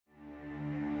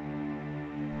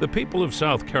The people of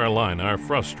South Carolina are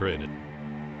frustrated.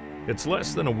 It's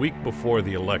less than a week before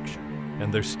the election,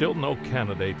 and there's still no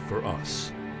candidate for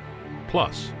us.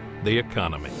 Plus, the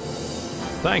economy.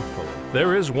 Thankfully,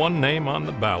 there is one name on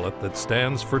the ballot that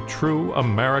stands for true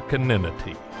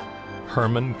Americanity: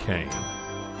 Herman Cain.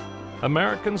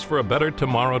 Americans for a Better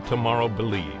Tomorrow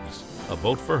believes a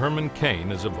vote for Herman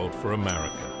Cain is a vote for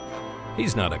America.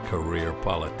 He's not a career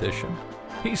politician.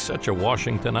 He's such a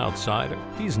Washington outsider,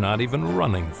 he's not even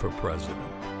running for president.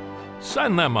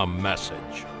 Send them a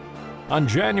message. On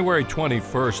January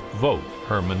 21st, vote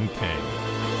Herman Cain.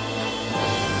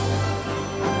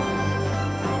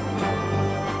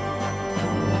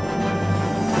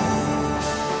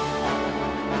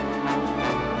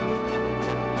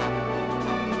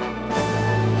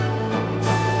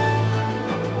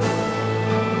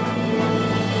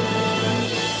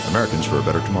 Americans for a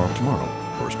Better Tomorrow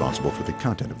are responsible for the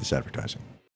content of this advertising.